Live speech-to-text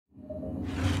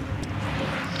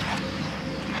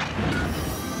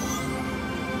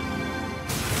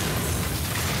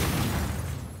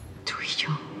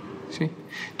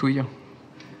Tú y yo.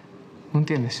 ¿No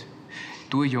entiendes?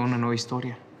 Tú y yo una nueva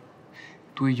historia.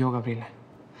 Tú y yo, Gabriela.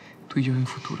 Tú y yo en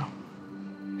futuro.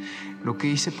 Lo que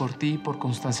hice por ti y por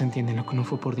Constanza, entienden, lo que no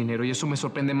fue por dinero. Y eso me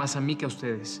sorprende más a mí que a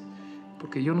ustedes.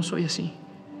 Porque yo no soy así.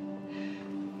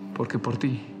 Porque por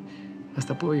ti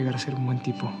hasta puedo llegar a ser un buen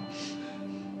tipo.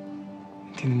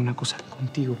 Entiéndeme una cosa,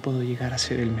 contigo puedo llegar a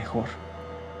ser el mejor.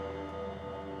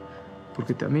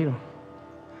 Porque te admiro.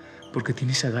 Porque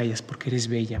tienes agallas, porque eres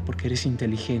bella, porque eres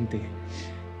inteligente,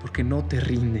 porque no te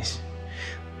rindes.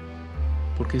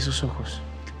 Porque esos ojos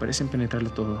que parecen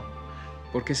penetrarlo todo.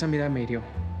 Porque esa mirada me hirió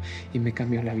y me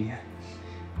cambió la vida.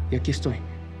 Y aquí estoy,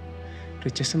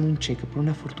 rechazando un cheque por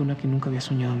una fortuna que nunca había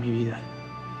soñado en mi vida.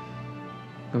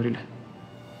 Gabriela,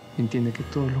 entiende que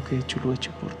todo lo que he hecho lo he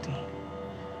hecho por ti.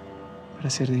 Para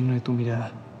ser digno de tu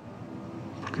mirada.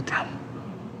 Porque te amo.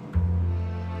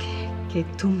 ¿Que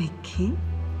tú me qué?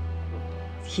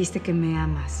 Dijiste que me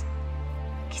amas.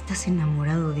 Que estás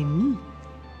enamorado de mí.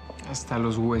 Hasta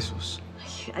los huesos.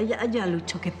 Ay, ya,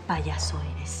 Lucho, qué payaso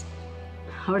eres.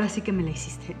 Ahora sí que me la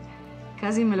hiciste.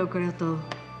 Casi me lo creo todo.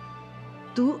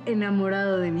 Tú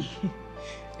enamorado de mí.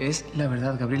 Es la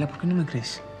verdad, Gabriela. ¿Por qué no me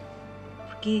crees?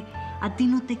 Porque a ti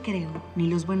no te creo ni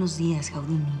los buenos días,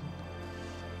 Gaudini.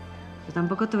 Pero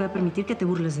tampoco te voy a permitir que te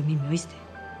burles de mí, ¿me oíste?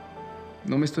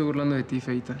 No me estoy burlando de ti,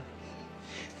 feita.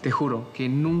 Te juro que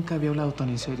nunca había hablado tan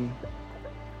en serio.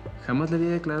 Jamás le había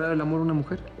declarado el amor a una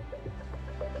mujer.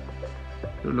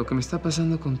 Pero lo que me está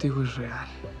pasando contigo es real.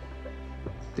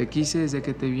 Te quise desde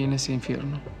que te vi en ese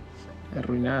infierno.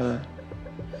 Arruinada,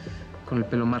 con el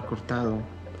pelo mal cortado,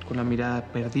 con la mirada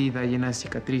perdida, llena de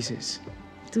cicatrices.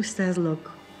 Tú estás loco.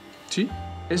 Sí,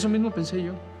 eso mismo pensé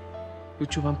yo.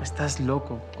 Lucho Vampa, estás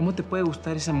loco. ¿Cómo te puede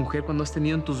gustar esa mujer cuando has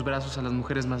tenido en tus brazos a las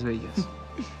mujeres más bellas?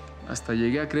 Hasta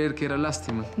llegué a creer que era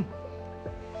lástima.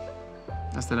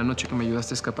 Hasta la noche que me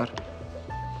ayudaste a escapar.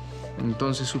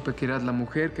 Entonces supe que eras la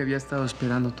mujer que había estado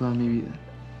esperando toda mi vida.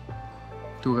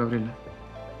 Tú, Gabriela,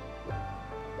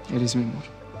 eres mi amor.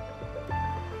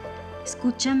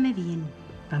 Escúchame bien,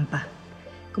 Pampa.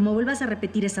 Como vuelvas a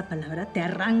repetir esa palabra, te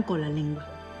arranco la lengua.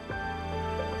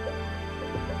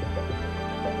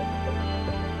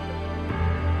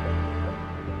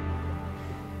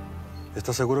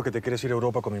 ¿Estás seguro que te quieres ir a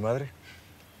Europa con mi madre?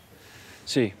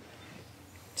 Sí.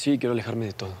 Sí, quiero alejarme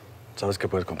de todo. Sabes que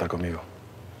puedes contar conmigo.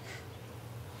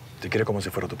 Te quiero como si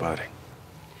fuera tu padre.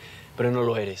 Pero no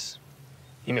lo eres.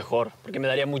 Y mejor, porque me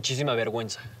daría muchísima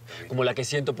vergüenza. David. Como la que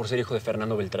siento por ser hijo de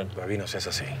Fernando Beltrán. David, no seas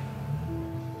así.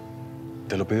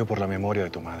 Te lo pido por la memoria de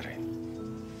tu madre.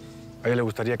 A ella le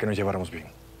gustaría que nos lleváramos bien.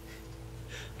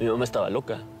 Mi mamá estaba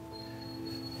loca.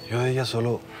 Yo de ella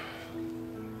solo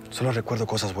recuerdo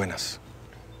cosas buenas.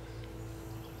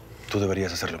 Tú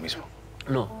deberías hacer lo mismo.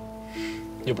 No.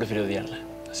 Yo prefiero odiarla.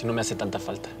 Así no me hace tanta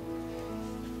falta.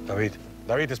 David,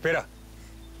 espera.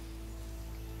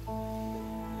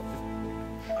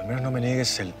 Al menos no me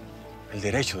niegues el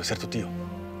derecho de ser tu tío.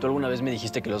 Tú alguna vez me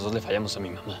dijiste que los dos le fallamos a mi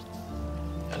mamá.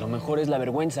 A lo mejor es la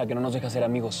vergüenza que no nos deja ser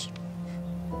amigos.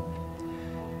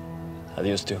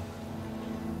 Adiós, tío.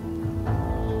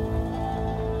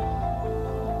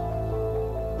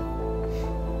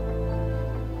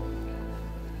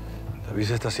 David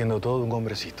se está haciendo todo un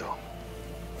hombrecito.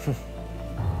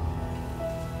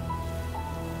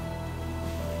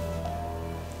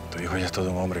 Tu hijo ya es todo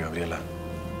un hombre, Gabriela.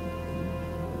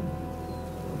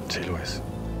 Sí lo es.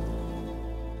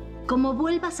 Como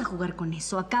vuelvas a jugar con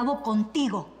eso, acabo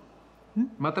contigo.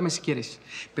 Mátame si quieres,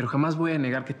 pero jamás voy a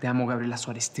negar que te amo, Gabriela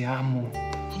Suárez. Te amo.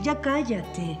 Ya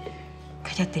cállate.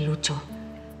 Cállate, Lucho.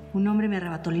 Un hombre me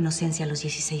arrebató la inocencia a los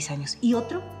 16 años y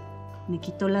otro me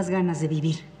quitó las ganas de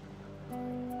vivir.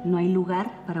 No hay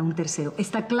lugar para un tercero.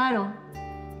 ¿Está claro?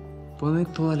 Ponme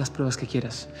todas las pruebas que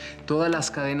quieras. Todas las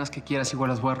cadenas que quieras,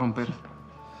 igual las voy a romper.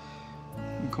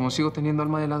 Y como sigo teniendo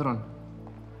alma de ladrón,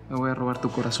 me voy a robar tu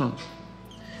corazón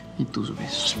y tus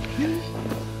besos.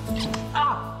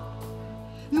 ¡Ah!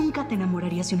 Nunca te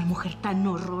enamorarías de una mujer tan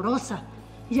horrorosa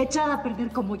y echada a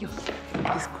perder como yo.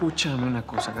 Escúchame una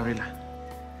cosa, Gabriela.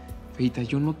 Feita,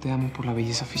 yo no te amo por la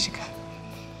belleza física,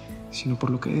 sino por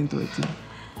lo que hay dentro de ti.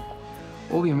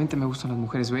 Obviamente me gustan las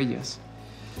mujeres bellas,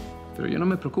 pero yo no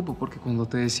me preocupo porque cuando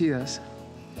te decidas,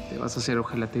 te vas a hacer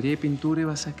hojalatería y pintura y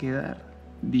vas a quedar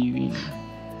divina.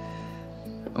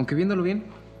 Aunque viéndolo bien,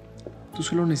 tú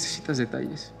solo necesitas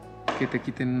detalles. Que te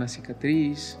quiten una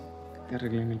cicatriz, que te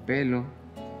arreglen el pelo.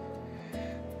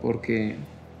 Porque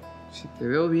si te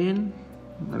veo bien,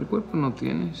 mal cuerpo no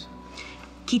tienes.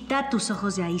 Quita tus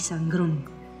ojos de ahí, sangrón.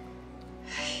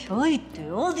 ¡Ay, te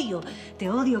odio,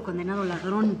 condenado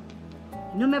ladrón!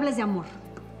 No me hables de amor.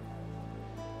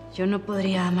 Yo no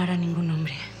podría amar a ningún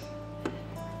hombre.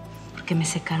 porque me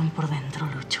secaron por dentro,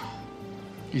 Lucho.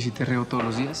 ¿Y si te reo todos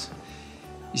los días?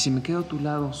 ¿Y si me quedo a tu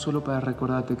lado solo para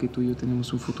recordarte que tú y yo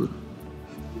tenemos un futuro?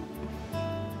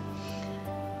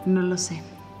 No lo sé.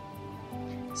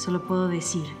 Solo puedo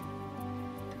decir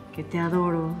que te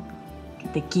adoro, que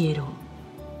te quiero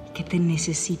y que te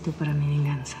necesito para mi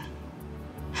venganza.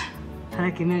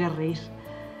 Para que me hagas reír,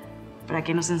 para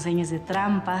que nos enseñes de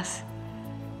trampas.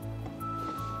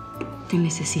 Te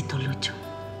necesito, Lucho.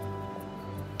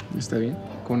 ¿Está bien?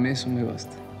 Con eso me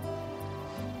basta.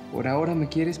 Por ahora me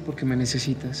quieres porque me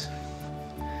necesitas.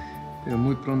 Pero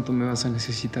muy pronto me vas a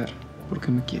necesitar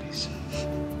porque me quieres.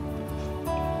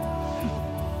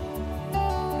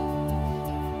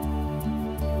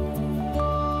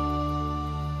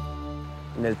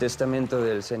 En el testamento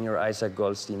del señor Isaac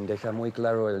Goldstein deja muy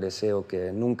claro el deseo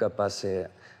que nunca pase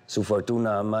su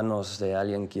fortuna a manos de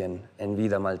alguien quien en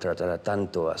vida maltratará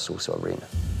tanto a su sobrina.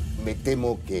 Me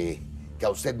temo que a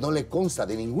usted no le consta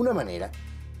de ninguna manera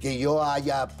que yo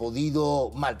haya podido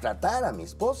maltratar a mi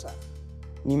esposa.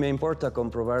 Ni me importa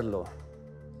comprobarlo.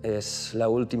 Es la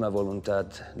última voluntad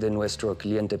de nuestro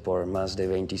cliente por más de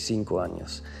 25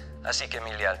 años. Así que mi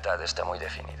lealtad está muy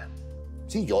definida.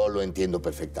 Sí, yo lo entiendo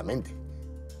perfectamente.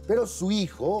 Pero su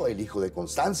hijo, el hijo de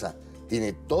Constanza,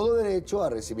 tiene todo derecho a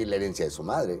recibir la herencia de su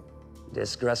madre.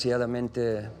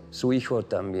 Desgraciadamente, su hijo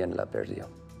también la perdió.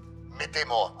 Me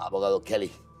temo, abogado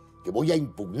Kelly, que voy a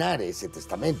impugnar ese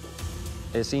testamento.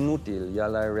 Es inútil, ya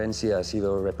la herencia ha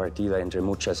sido repartida entre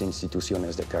muchas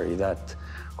instituciones de caridad.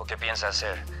 ¿O qué piensa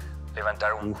hacer?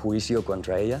 ¿Levantar un juicio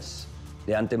contra ellas?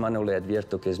 De antemano le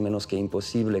advierto que es menos que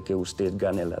imposible que usted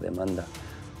gane la demanda.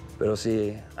 Pero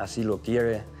si así lo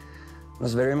quiere,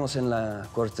 nos veremos en la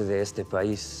corte de este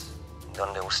país,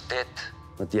 donde usted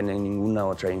no tiene ninguna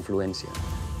otra influencia.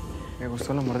 Me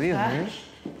gustó la mordida, ¿eh?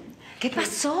 ¿Qué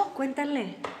pasó?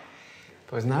 Cuéntale.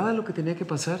 Pues nada, lo que tenía que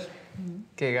pasar.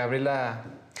 Que Gabriela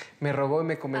me robó y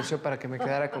me convenció para que me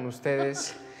quedara con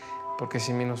ustedes, porque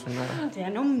sin mí no son nada. Ya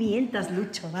no mientas,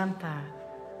 Lucho, Danta.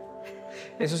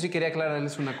 Eso sí, quería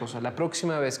aclararles una cosa. La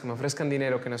próxima vez que me ofrezcan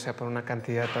dinero que no sea por una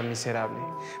cantidad tan miserable,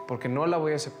 porque no la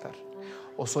voy a aceptar.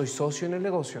 O soy socio en el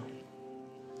negocio,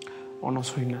 o no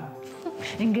soy nada.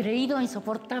 Engreído,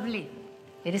 insoportable.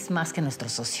 Eres más que nuestro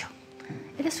socio.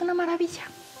 Eres una maravilla.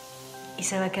 Y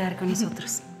se va a quedar con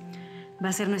nosotros. Va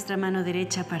a ser nuestra mano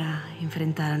derecha para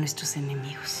enfrentar a nuestros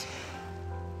enemigos.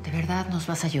 ¿De verdad nos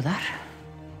vas a ayudar?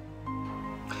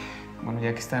 Bueno,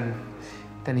 ya que están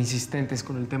tan insistentes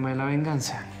con el tema de la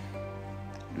venganza,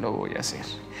 lo voy a hacer.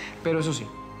 Pero eso sí,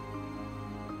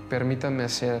 permítanme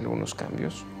hacer algunos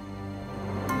cambios.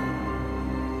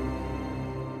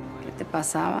 ¿Qué te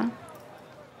pasaba?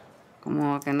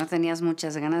 Como que no tenías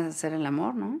muchas ganas de hacer el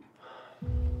amor, ¿no?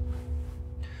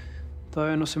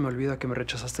 Todavía no se me olvida que me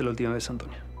rechazaste la última vez,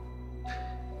 Antonia.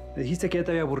 Me dijiste que ya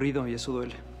te había aburrido y eso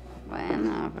duele.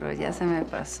 Bueno, pero ya se me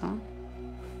pasó.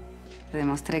 Te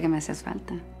demostré que me hacías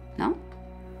falta, ¿no?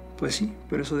 Pues sí,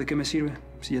 pero ¿eso de qué me sirve?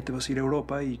 Si ya te vas a ir a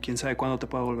Europa y quién sabe cuándo te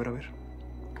pueda volver a ver.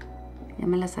 Ya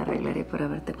me las arreglaré para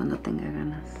verte cuando tenga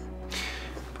ganas.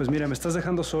 Pues mira, me estás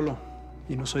dejando solo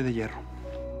y no soy de hierro.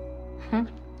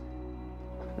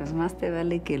 Pues más te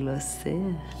vale que lo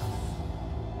seas.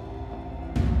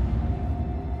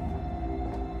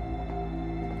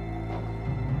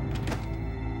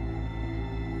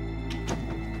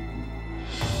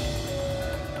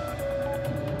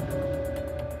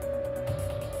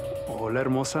 Hola,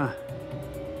 hermosa.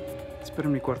 Espera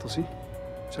en mi cuarto, ¿sí?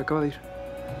 Se acaba de ir.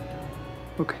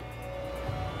 Ok.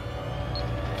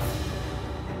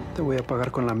 Te voy a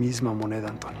pagar con la misma moneda,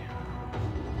 Antonia.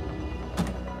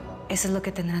 Eso es lo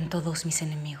que tendrán todos mis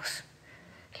enemigos.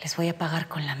 Les voy a pagar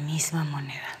con la misma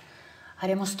moneda.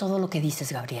 Haremos todo lo que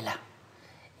dices, Gabriela.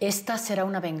 Esta será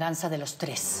una venganza de los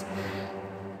tres.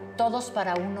 Todos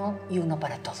para uno y uno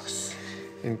para todos.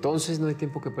 Entonces no hay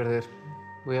tiempo que perder.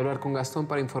 Voy a hablar con Gastón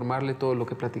para informarle todo lo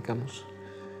que platicamos.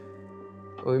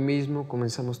 Hoy mismo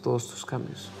comenzamos todos tus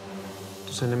cambios.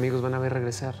 Tus enemigos van a ver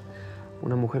regresar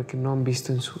una mujer que no han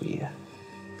visto en su vida.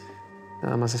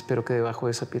 Nada más espero que debajo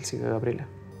de esa piel siga Gabriela.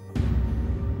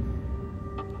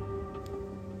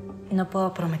 No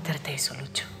puedo prometerte eso,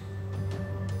 Lucho.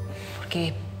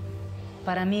 Porque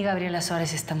para mí Gabriela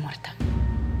Suárez está muerta.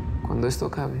 Cuando esto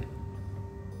acabe,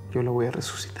 yo la voy a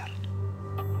resucitar.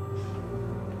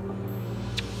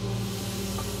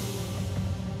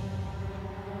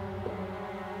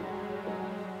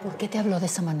 ¿Por qué te habló de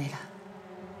esa manera?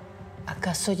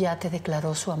 ¿Acaso ya te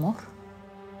declaró su amor?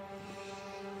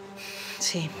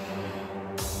 Sí.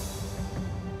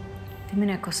 Dime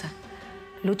una cosa.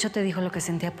 ¿Lucho te dijo lo que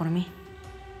sentía por mí?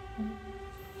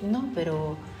 No,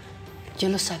 pero yo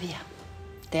lo sabía.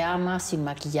 Te ama sin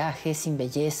maquillaje, sin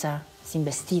belleza, sin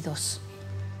vestidos.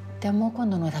 Te amó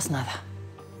cuando no eras nada.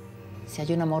 Si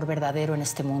hay un amor verdadero en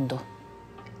este mundo,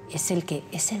 es el que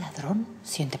ese ladrón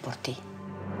siente por ti.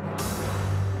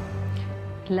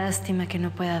 Lástima que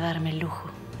no pueda darme el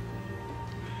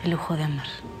lujo de amar.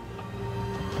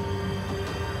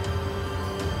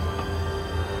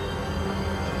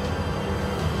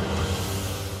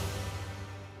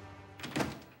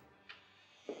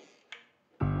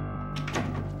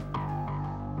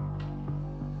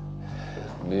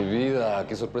 Mi vida,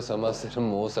 qué sorpresa más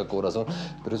hermosa, corazón.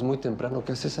 Pero es muy temprano.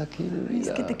 ¿Qué haces aquí, mi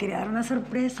vida? Es que te quería dar una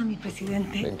sorpresa, mi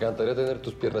presidente. Me encantaría tener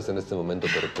tus piernas en este momento,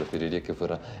 pero preferiría que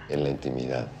fuera en la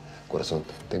intimidad. Corazón,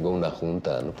 tengo una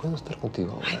junta. No puedo estar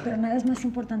contigo ahora. Ay, pero nada es más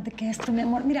importante que esto, mi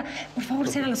amor. Mira, por favor,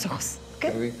 cierra los ojos.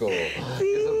 Qué rico. Sí.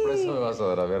 Qué sorpresa me vas a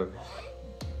dar. A ver.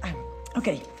 Ok.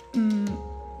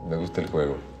 Me gusta el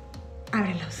juego.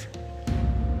 Ábrelos.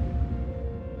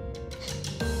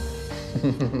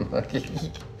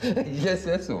 ¿Qué es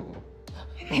eso?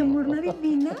 Mi amor, ¿no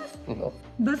adivinas? No.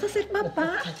 ¿Vas a ser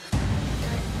papá?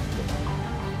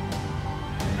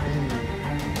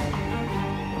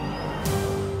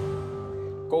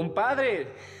 ¡Compadre!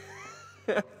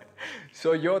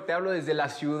 Soy yo, te hablo desde la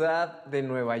ciudad de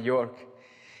Nueva York.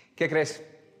 ¿Qué crees?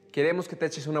 Queremos que te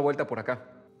eches una vuelta por acá.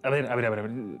 A ver.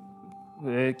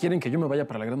 ¿Quieren que yo me vaya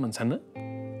para la Gran Manzana?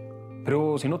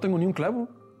 Pero si no tengo ni un clavo.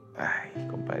 Ay,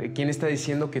 compadre, ¿quién está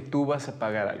diciendo que tú vas a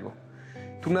pagar algo?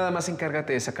 Tú nada más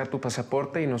encárgate de sacar tu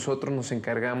pasaporte y nosotros nos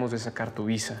encargamos de sacar tu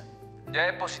visa. Ya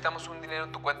depositamos un dinero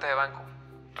en tu cuenta de banco.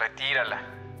 Retírala.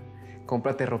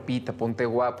 Cómprate ropita, ponte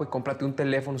guapo y cómprate un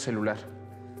teléfono celular.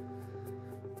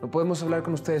 No podemos hablar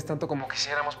con ustedes tanto como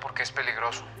quisiéramos porque es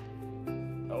peligroso.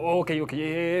 Ok,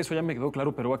 eso ya me quedó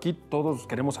claro, pero aquí todos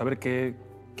queremos saber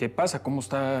qué pasa, cómo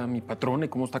está mi patrón y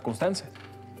cómo está Constanza.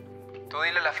 Tú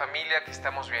dile a la familia que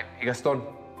estamos bien. Y Gastón,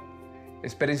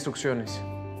 espera instrucciones.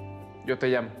 Yo te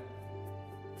llamo.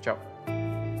 Chao.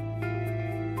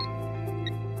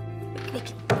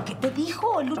 ¿Qué te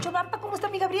dijo? Lucho Dampa, ¿cómo está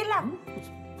mi Gabriela?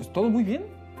 Pues todo muy bien.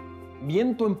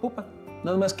 Viento en popa.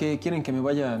 Nada más que quieren que me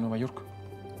vaya a Nueva York.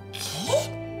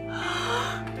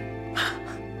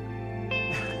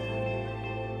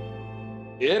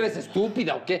 ¿Eres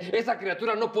estúpida o qué? Esa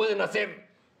criatura no puede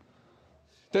nacer.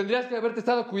 Tendrías que haberte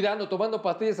estado cuidando, tomando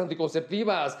pastillas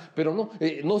anticonceptivas. Pero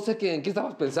no sé en qué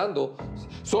estabas pensando.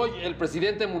 Soy el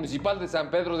presidente municipal de San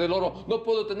Pedro del Oro. No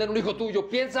puedo tener un hijo tuyo.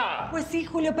 ¡Piensa! Pues sí,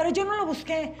 Julio, pero yo no lo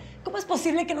busqué. ¿Cómo es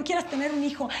posible que no quieras tener un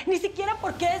hijo? Ni siquiera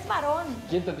porque es varón.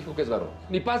 ¿Quién te dijo que es varón?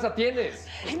 Ni panza tienes.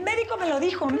 El médico me lo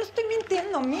dijo. No estoy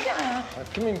mintiendo, mira.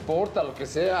 ¿Qué me importa lo que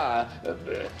sea?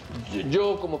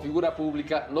 Yo, como figura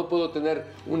pública, no puedo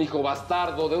tener un hijo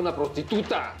bastardo de una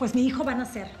prostituta. Pues mi hijo va a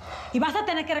nacer. Y vas a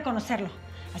tener que reconocerlo.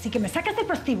 Así que me sacas del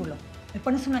prostíbulo, me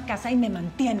pones una casa y me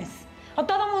mantienes. O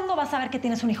todo el mundo va a saber que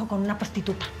tienes un hijo con una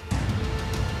prostituta.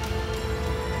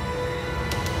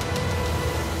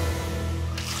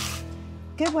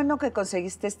 Qué bueno que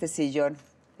conseguiste este sillón.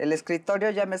 El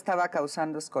escritorio ya me estaba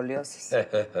causando escoliosis.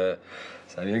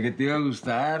 Sabía que te iba a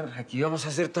gustar. Aquí vamos a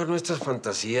hacer todas nuestras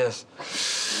fantasías.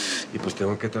 Y pues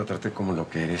tengo que tratarte como lo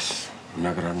que eres.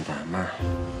 Una gran dama.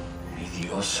 Mi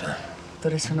diosa. Tú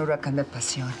eres un huracán de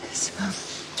pasiones.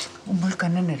 Un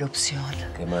volcán en erupción.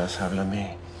 ¿Qué más?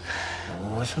 Háblame.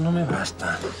 No, eso no me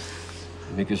basta.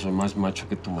 Dime que soy más macho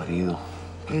que tu marido.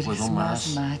 Eres puedo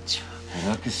más macho.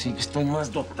 ¿Verdad que sí? Que estoy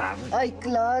más dotado. Ay,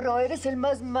 claro, eres el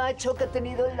más macho que he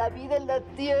tenido en la vida, en la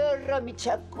tierra, mi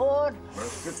chacón.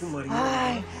 Más que tu marido.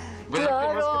 Ay, ¿verdad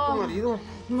claro. que más que tu marido?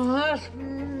 Más.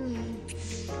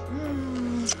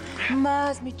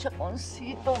 Más, mi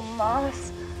chaconcito,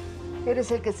 más.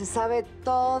 Eres el que se sabe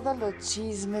todos los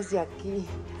chismes de aquí.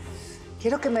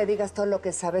 Quiero que me digas todo lo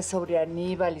que sabes sobre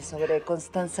Aníbal y sobre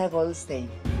Constanza Goldstein.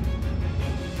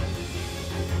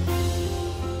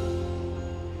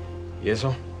 ¿Y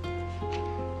eso?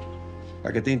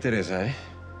 ¿A qué te interesa, eh?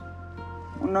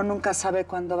 Uno nunca sabe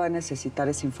cuándo va a necesitar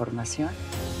esa información.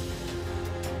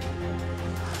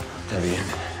 Está bien.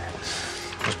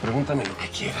 Pues pregúntame lo que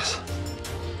quieras.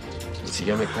 Si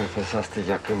ya me confesaste,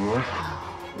 ya que no.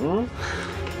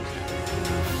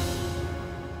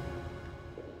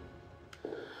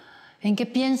 ¿En qué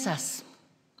piensas?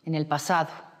 En el pasado.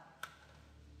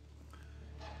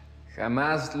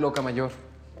 Jamás, loca mayor.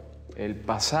 El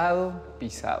pasado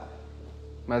pisado.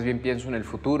 Más bien pienso en el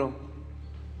futuro,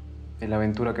 en la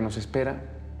aventura que nos espera.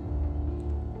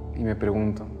 Y me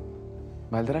pregunto,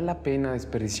 ¿valdrá la pena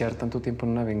desperdiciar tanto tiempo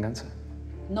en una venganza?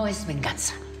 No es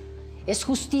venganza. Es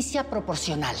justicia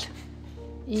proporcional.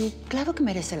 Y claro que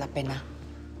merece la pena.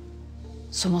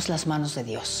 Somos las manos de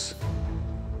Dios.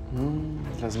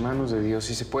 las manos de Dios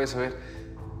y se puede saber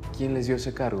quién les dio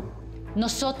ese cargo.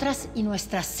 Nosotras y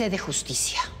nuestra sed de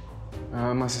justicia.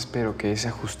 Nada más espero que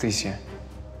esa justicia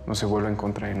no se vuelva en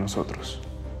contra de nosotros.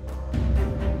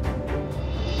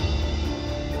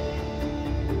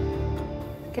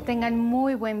 Que tengan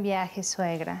muy buen viaje,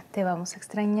 suegra. Te vamos a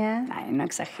extrañar. Ay, no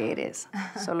exageres.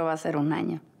 Solo va a ser un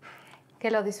año.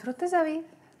 Que lo disfrutes, David.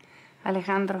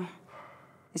 Alejandro,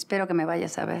 espero que me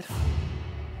vayas a ver.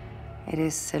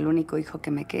 Eres el único hijo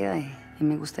que me queda y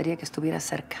me gustaría que estuvieras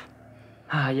cerca.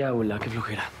 Ah, ya, hola, qué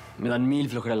flojera. Me dan 1000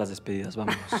 flojeras las despedidas,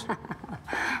 vámonos.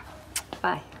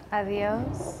 Bye.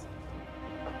 Adiós.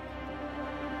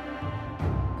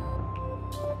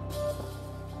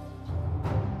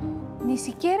 Ni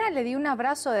siquiera le di un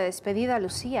abrazo de despedida a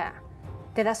Lucía.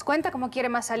 ¿Te das cuenta cómo quiere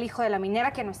más al hijo de la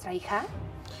minera que a nuestra hija?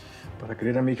 Para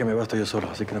querer a mí que me basta yo solo,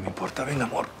 así que no me importa. Venga,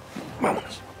 amor,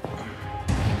 vámonos.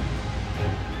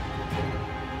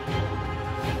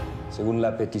 Según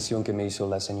la petición que me hizo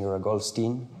la señora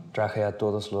Goldstein, traje a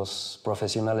todos los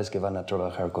profesionales que van a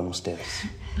trabajar con ustedes.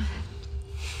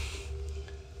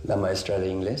 La maestra de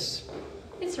inglés.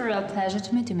 It's a real pleasure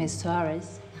to meet you, Miss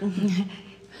Suarez.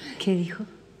 ¿Qué dijo?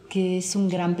 Que es un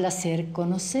gran placer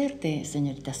conocerte,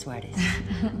 señorita Suárez.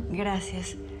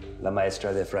 Gracias. La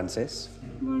maestra de francés.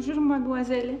 Bonjour,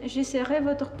 mademoiselle. Je serai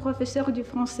votre professeur du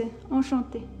français.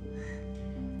 Enchanté.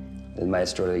 El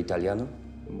maestro de italiano.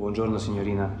 Buongiorno,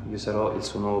 signorina. Io sarò il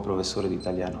suo nuovo professore di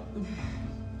italiano.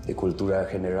 De cultura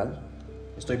general.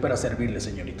 Estoy para servirle,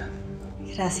 señorita.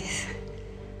 Gracias.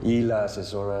 Y la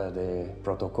asesora de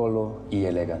protocolo y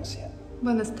elegancia.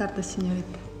 Buenas tardes,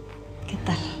 señorita. ¿Qué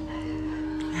tal?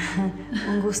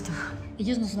 Un gusto.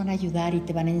 Ellos nos van a ayudar y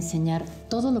te van a enseñar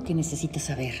todo lo que necesitas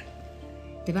saber.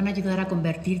 Te van a ayudar a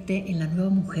convertirte en la nueva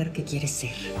mujer que quieres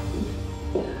ser.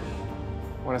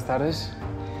 Buenas tardes.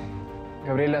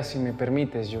 Gabriela, si me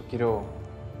permites, yo quiero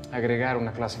agregar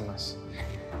una clase más.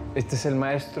 Este es el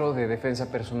maestro de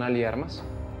defensa personal y armas.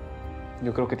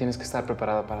 Yo creo que tienes que estar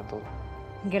preparada para todo.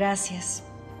 Gracias.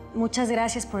 Muchas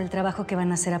gracias por el trabajo que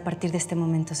van a hacer a partir de este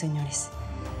momento, señores.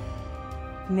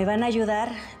 Me van a ayudar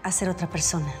a ser otra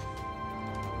persona.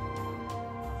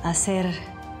 A ser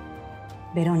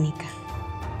Verónica.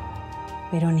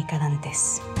 Verónica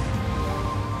Dantes.